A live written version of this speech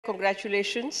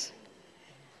congratulations.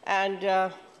 And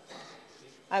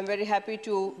I'm very happy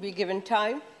to be given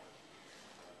time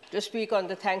to speak on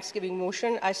the Thanksgiving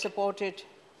motion. I support it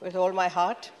with all my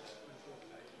heart.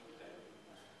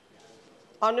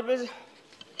 Honorable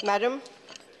Madam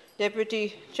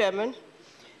Deputy Chairman,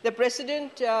 the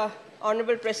President,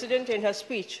 Honorable President in her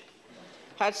speech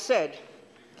had said,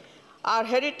 our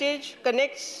heritage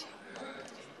connects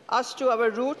us to our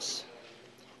roots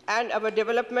and our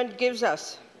development gives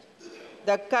us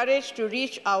the courage to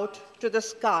reach out to the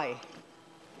sky.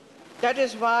 That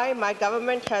is why my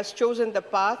government has chosen the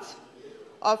path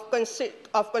of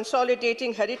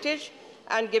consolidating heritage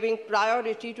and giving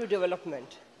priority to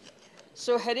development.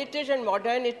 So heritage and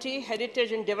modernity,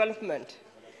 heritage and development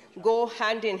go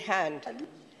hand in hand.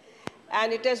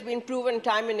 And it has been proven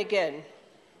time and again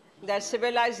that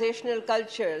civilizational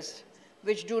cultures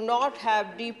which do not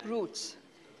have deep roots,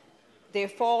 they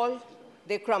fall,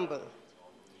 they crumble.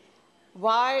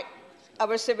 Why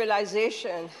our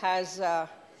civilization has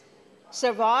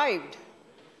survived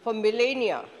for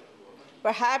millennia,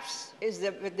 perhaps is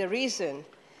the reason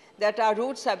that our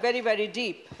roots are very, very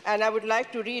deep, and I would like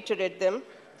to reiterate them.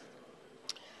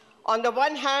 On the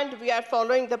one hand, we are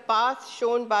following the path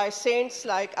shown by saints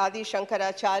like Adi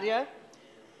Shankaracharya,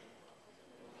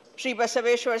 Sri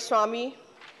Basaveshwar Swami,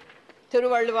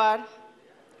 Thiruvalluvar,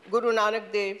 Guru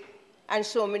Nanak Dev, and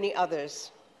so many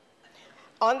others.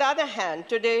 On the other hand,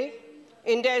 today,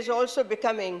 India is also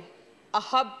becoming a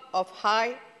hub of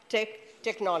high-tech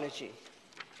technology.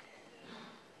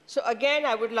 So again,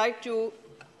 I would like to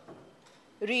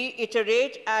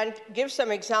reiterate and give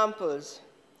some examples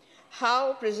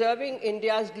how preserving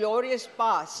India's glorious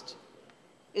past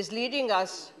is leading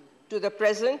us to the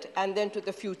present and then to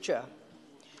the future.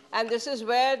 And this is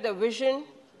where the vision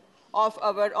of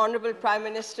our Honorable Prime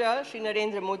Minister, Shri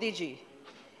Narendra Modi ji,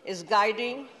 is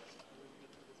guiding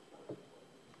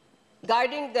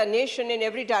the nation in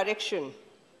every direction.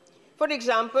 For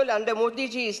example, under Modi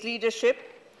ji's leadership,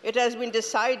 it has been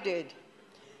decided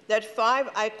that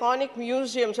 5 iconic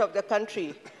museums of the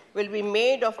country will be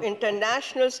made of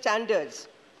international standards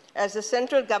as the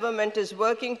central government is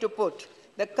working to put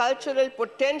the cultural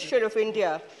potential of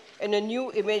India in a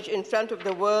new image in front of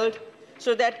the world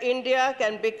so that India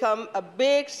can become a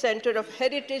big center of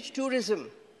heritage tourism,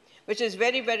 which is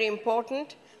very, very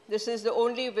important. This is the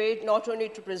only way not only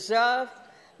to preserve,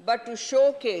 but to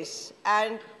showcase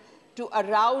and to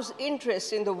arouse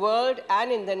interest in the world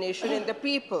and in the nation, in the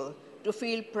people, to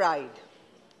feel pride.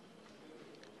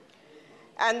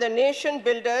 And the nation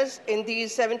builders in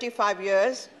these 75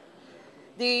 years,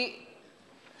 the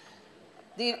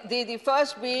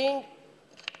first being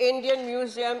Indian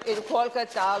Museum in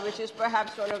Kolkata, which is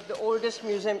perhaps one of the oldest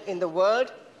museums in the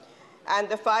world, and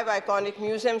the 5 iconic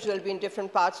museums will be in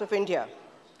different parts of India.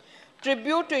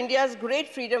 Tribute to India's great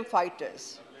freedom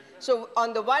fighters. So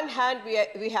on the one hand,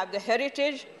 we have the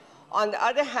heritage. On the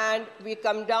other hand, we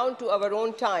come down to our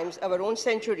own times, our own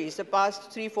centuries, the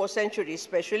past 3-4 centuries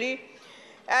especially,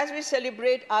 as we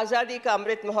celebrate Azadi Ka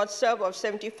Amrit Mahotsav of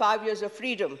 75 years of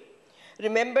freedom,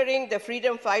 remembering the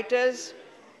freedom fighters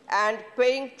and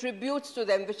paying tributes to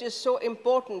them, which is so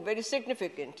important, very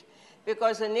significant,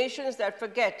 because the nations that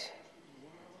forget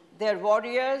their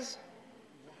warriors,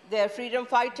 their freedom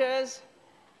fighters,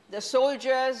 the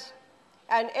soldiers,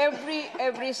 and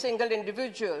every single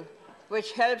individual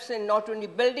which helps in not only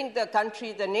building the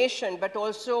country, the nation, but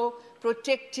also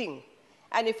protecting.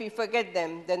 And if we forget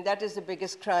them, then that is the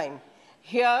biggest crime.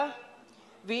 Here,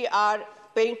 we are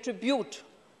paying tribute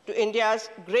to India's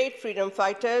great freedom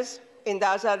fighters in the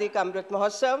Azadi Ka Amrit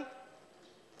Mahotsav.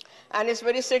 And it's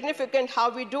very significant how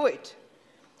we do it.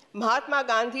 Mahatma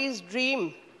Gandhi's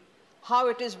dream, how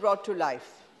it is brought to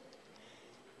life.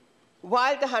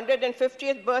 While the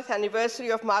 150th birth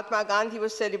anniversary of Mahatma Gandhi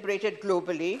was celebrated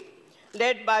globally,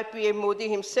 led by PM Modi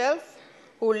himself,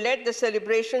 who led the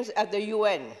celebrations at the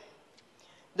UN,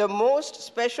 the most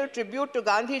special tribute to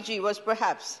Gandhiji was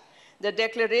perhaps the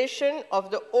declaration of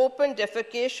the open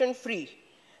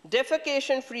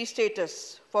defecation-free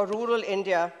status for rural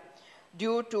India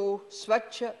due to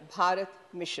Swachh Bharat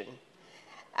mission.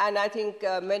 And I think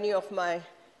many of my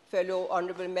fellow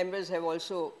honorable members have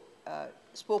also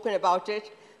spoken about it.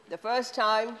 The first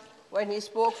time when he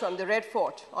spoke from the Red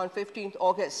Fort on 15th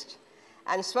August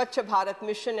and Swachh Bharat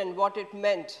mission and what it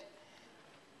meant,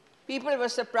 people were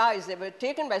surprised. They were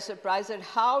taken by surprise at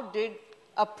how did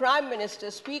a prime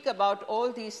minister speak about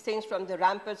all these things from the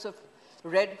ramparts of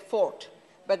Red Fort.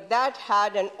 But that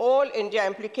had an all-India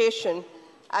implication,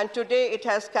 and today it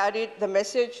has carried the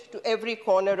message to every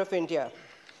corner of India.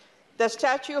 The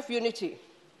Statue of Unity.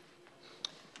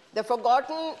 The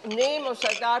forgotten name of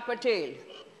Sardar Patel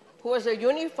who was a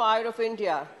unifier of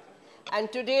India.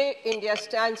 And today, India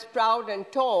stands proud and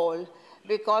tall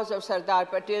because of Sardar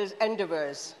Patel's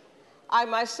endeavors. I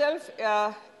myself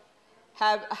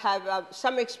have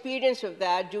some experience of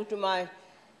that due to my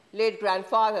late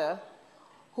grandfather,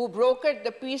 who brokered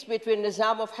the peace between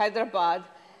Nizam of Hyderabad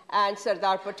and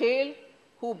Sardar Patel,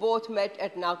 who both met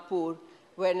at Nagpur,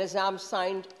 where Nizam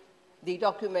signed the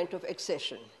document of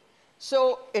accession.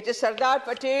 So it is Sardar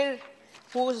Patel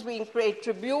who's being paid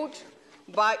tribute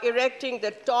by erecting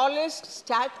the tallest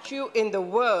statue in the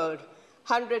world,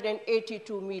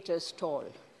 182 meters tall.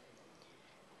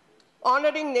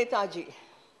 Honoring Netaji.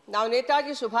 Now,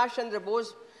 Netaji Subhash Chandra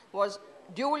Bose was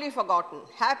duly forgotten,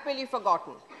 happily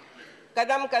forgotten.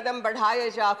 कदम कदम बढ़ाए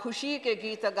जा, खुशी के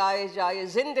गीत गाए जा, ये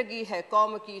जिंदगी है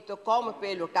कौम की तो कौम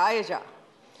पे लुटाए जा.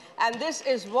 And this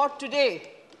is what today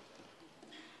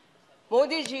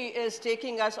Modi ji is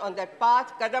taking us on that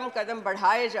path, kadam kadam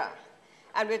badhaye ja.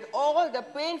 And with all the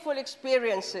painful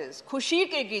experiences, khushi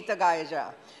ke geet gaye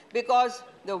ja, because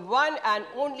the one and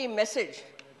only message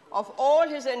of all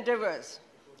his endeavors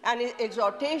and his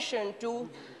exhortation to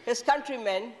his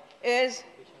countrymen is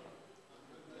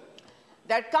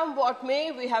that come what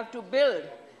may, we have to build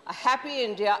a happy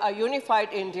India, a unified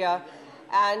India,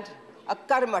 and a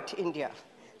karmat India.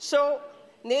 So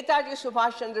Netaji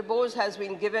Subhash Chandra Bose has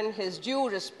been given his due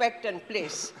respect and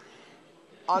place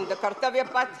on the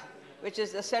Kartavya Path, which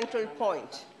is the central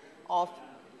point of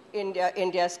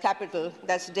India's capital,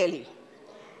 that's Delhi.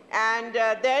 And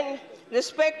then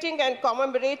respecting and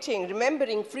commemorating,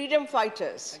 remembering freedom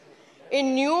fighters,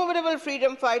 innumerable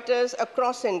freedom fighters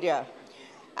across India.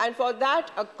 And for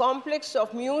that, a complex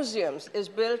of museums is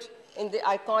built in the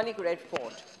iconic Red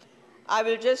Fort. I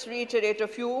will just reiterate a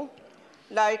few,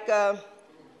 like the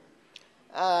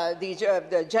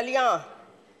Jalian,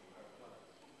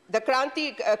 the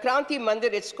Kranti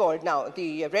Mandir it's called now,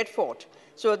 the Red Fort.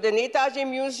 So the Netaji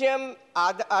Museum,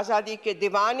 Azadi Ke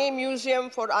Diwane Museum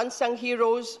for Unsung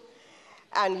Heroes,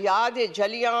 and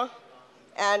Yad-e-Jalian,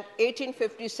 and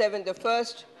 1857, the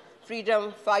first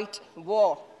freedom fight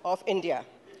war of India.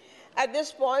 At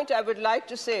this point, I would like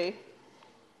to say,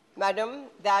 Madam,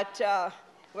 that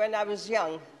when I was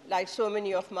young, like so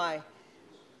many of my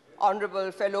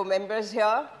honorable fellow members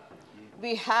here,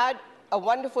 we had a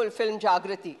wonderful film,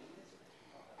 Jagrati.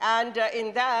 And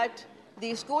in that,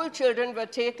 the school children were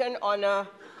taken on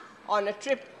a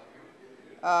trip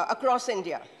across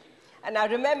India. And I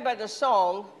remember the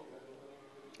song,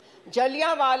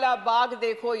 Jallianwala Bagh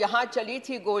dekho, yahan chali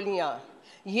thi goliyan.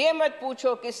 Ye mat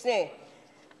pucho kisne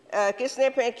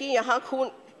फेंकी यहाँ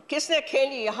खून, किसने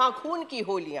खेली यहाँ खून की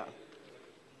होलियाँ.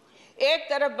 एक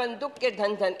तरफ बंदूक के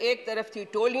धन धन, एक तरफ थी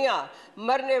टोलियाँ,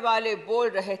 मरने वाले बोल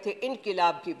रहे थे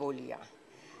इनकिलाब की बोलियाँ.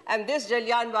 And this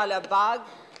Jallianwala Bagh,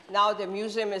 now the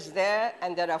museum is there,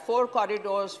 and there are 4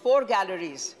 corridors, 4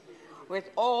 galleries, with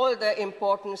all the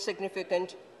important,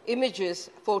 significant images,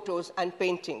 photos, and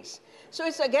paintings. So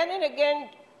it's again and again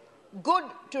good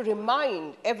to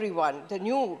remind everyone, the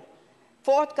new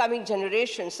forthcoming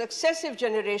generations, successive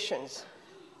generations,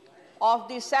 of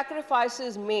the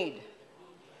sacrifices made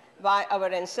by our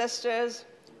ancestors,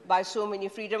 by so many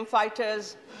freedom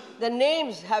fighters. The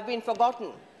names have been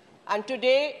forgotten, and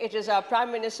today it is our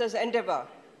Prime Minister's endeavor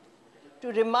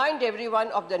to remind everyone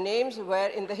of the names where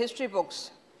in the history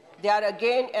books they are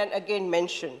again and again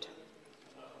mentioned.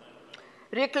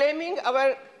 Reclaiming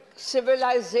our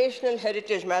civilizational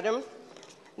heritage, Madam,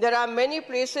 there are many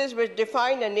places which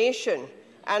define a nation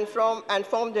and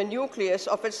form the nucleus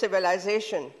of its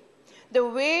civilization. The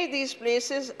way these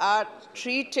places are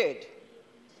treated,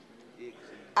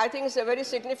 I think it's a very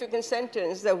significant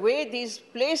sentence, the way these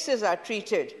places are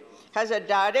treated has a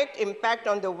direct impact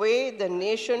on the way the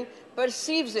nation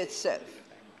perceives itself.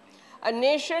 A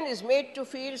nation is made to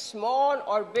feel small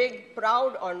or big,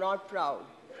 proud or not proud,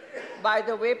 by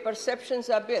the way perceptions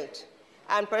are built.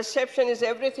 And perception is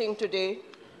everything today.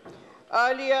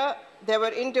 Earlier, there were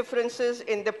indifferences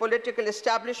in the political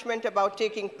establishment about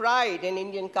taking pride in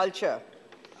Indian culture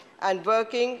and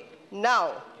working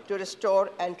now to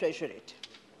restore and treasure it.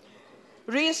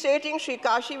 Restating Sri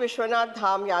Kashi Vishwanath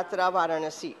Dham Yatra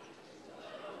Varanasi.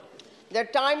 The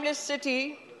timeless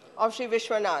city of Sri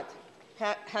Vishwanath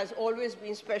has always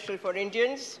been special for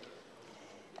Indians,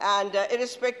 and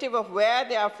irrespective of where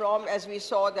they are from, as we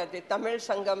saw that the Tamil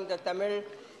Sangam, the Tamil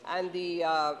and the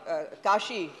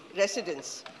Kashi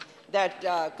residents, that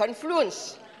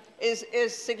confluence is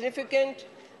significant.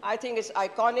 I think it's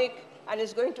iconic, and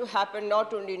it's going to happen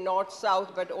not only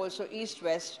north-south, but also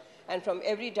east-west, and from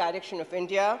every direction of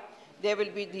India. There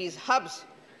will be these hubs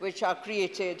which are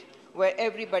created where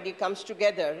everybody comes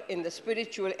together in the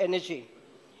spiritual energy.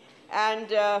 And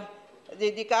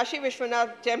the Kashi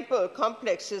Vishwanath temple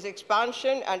complex's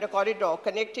expansion and a corridor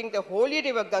connecting the holy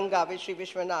river Ganga with Sri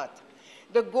Vishwanath.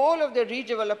 The goal of the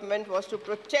redevelopment was to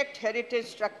protect heritage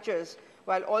structures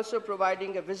while also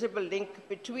providing a visible link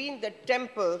between the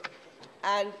temple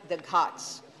and the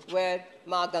ghats, where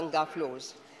Ma Ganga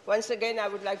flows. Once again, I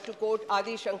would like to quote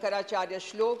Adi Shankaracharya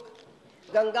Shlok,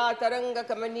 Ganga Taranga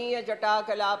Kamaniya Jata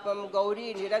Kalapam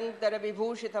Gauri Nirantara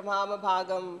Vibhushitamam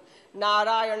Bhagam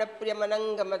Narayana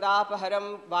Priyamananga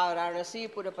Madapaharam Varanasi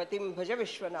Purapatim Bhaja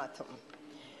Vishwanatham.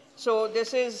 So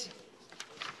this is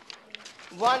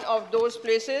one of those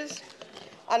places.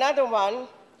 Another one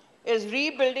is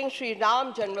rebuilding Sri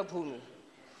Ram Janmabhoomi.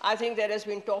 I think there has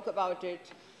been talk about it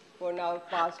for now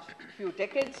past few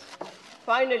decades.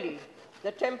 Finally,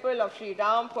 the temple of Sri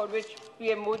Ram, for which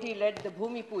PM Modi led the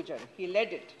Bhumi Pujan. He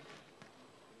led it.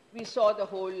 We saw the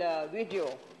whole video,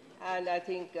 and I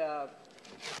think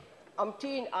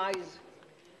umpteen eyes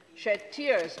shed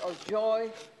tears of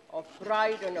joy, of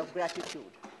pride, and of gratitude.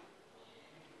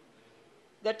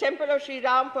 The temple of Sri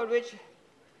Ram, for which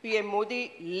PM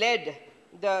Modi led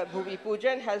the Bhumi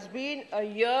Pujan, has been a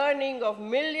yearning of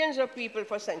millions of people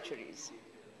for centuries.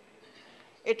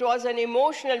 It was an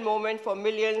emotional moment for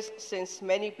millions, since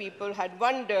many people had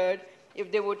wondered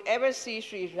if they would ever see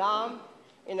Sri Ram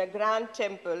in a grand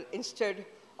temple instead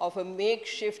of a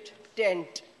makeshift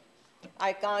tent.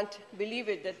 I can't believe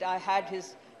it that I had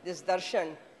this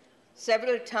darshan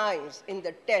several times in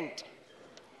the tent.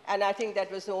 And I think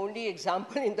that was the only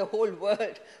example in the whole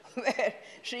world where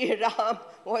Sri Ram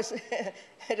was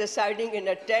residing in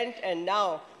a tent, and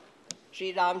now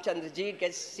Sri Ramchandraji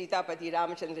gets, Sitapati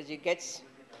Ramchandraji gets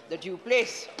the due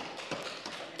place.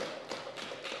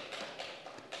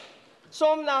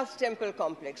 Somnath Temple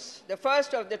Complex, the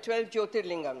first of the 12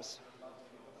 Jyotirlingams.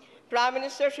 Prime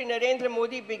Minister Shri Narendra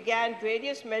Modi began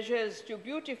various measures to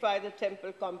beautify the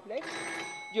temple complex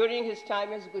during his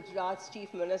time as Gujarat's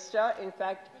Chief Minister. In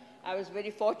fact, I was very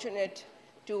fortunate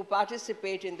to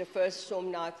participate in the first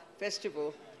Somnath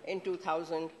festival in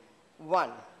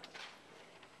 2001.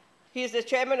 He is the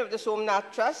chairman of the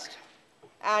Somnath Trust,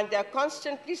 and they are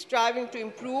constantly striving to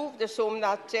improve the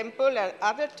Somnath temple and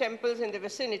other temples in the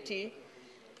vicinity,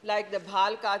 like the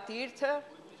Bhalka Tirtha,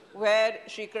 where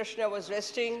Sri Krishna was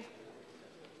resting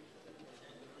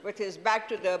with his back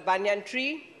to the banyan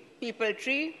tree, peepal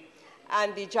tree,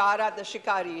 and the Jara, the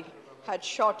shikari, had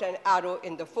shot an arrow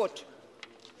in the foot.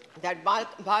 That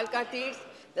Bhalka Tirtha,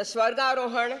 the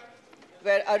Swargarohan,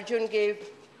 where Arjun gave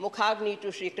Mukhagni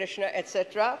to Sri Krishna,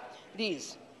 etc.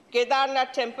 These.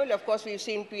 Kedarnath temple, of course, we've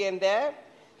seen PM there,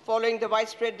 following the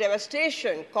widespread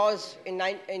devastation caused in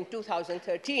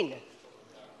 2013.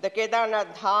 The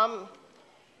Kedarnath Dham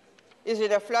is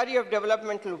in a flurry of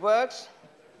developmental works,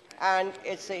 and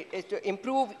it's to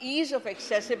improve ease of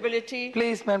accessibility.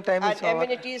 Please, ma'am, time is over. And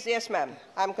amenities. Yes, ma'am,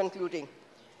 I'm concluding.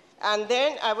 And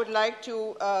then I would like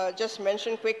to just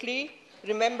mention quickly,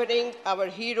 remembering our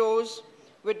heroes.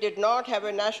 We did not have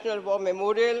a National War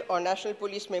Memorial or National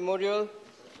Police Memorial.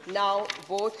 Now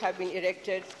both have been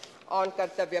erected on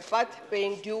Kartavya Path,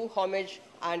 paying due homage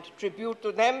and tribute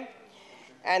to them.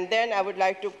 And then I would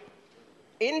like to,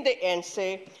 in the end,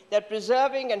 say that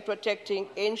preserving and protecting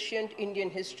ancient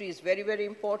Indian history is very, very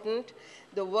important.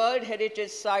 The World Heritage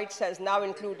Sites has now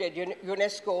included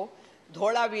UNESCO,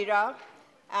 Dholavira,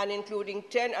 and including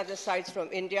 10 other sites from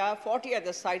India. 40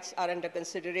 other sites are under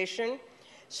consideration.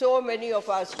 So many of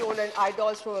our stolen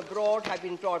idols from abroad have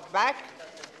been brought back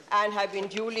and have been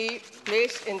duly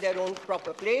placed in their own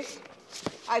proper place.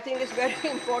 I think it's very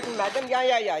important, madam.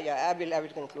 I will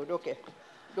conclude. Okay.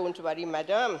 Don't worry,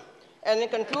 madam. And in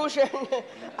conclusion,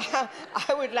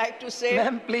 I would like to say...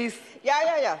 Ma'am, please.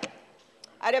 Yeah.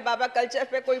 अरे बाबा culture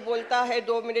पे कोई बोलता है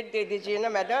 2 minute दे दीजिए ना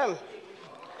madam.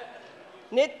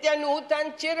 नित्य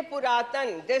नूतन चिर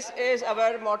पुरातन. This is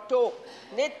our motto.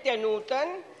 नित्य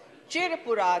नूतन चिर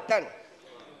पुरातन.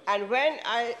 And when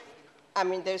I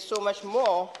mean, there's so much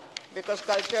more, because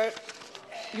culture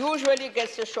usually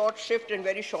gets a short shift in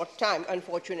very short time,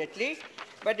 unfortunately.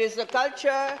 But it's the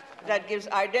culture that gives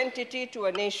identity to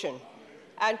a nation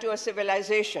and to a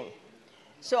civilization.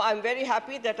 So I'm very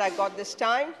happy that I got this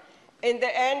time. In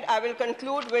the end, I will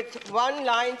conclude with one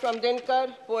line from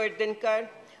Dinkar, poet Dinkar.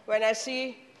 When I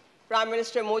see Prime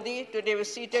Minister Modi today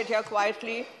was seated here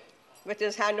quietly with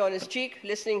his hand on his cheek,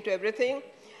 listening to everything,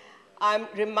 I'm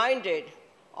reminded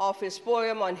of his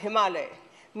poem on Himalaya.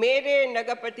 Mere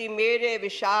Nagapati mere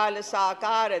vishal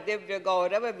sakar divya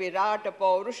gaurav virat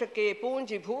paurush ke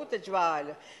punji bhoot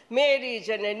jwal. Meri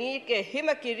janani ke him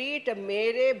kireet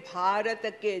mere bharat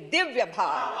ke divya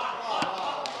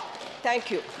bhal.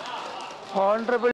 Thank you. Honorable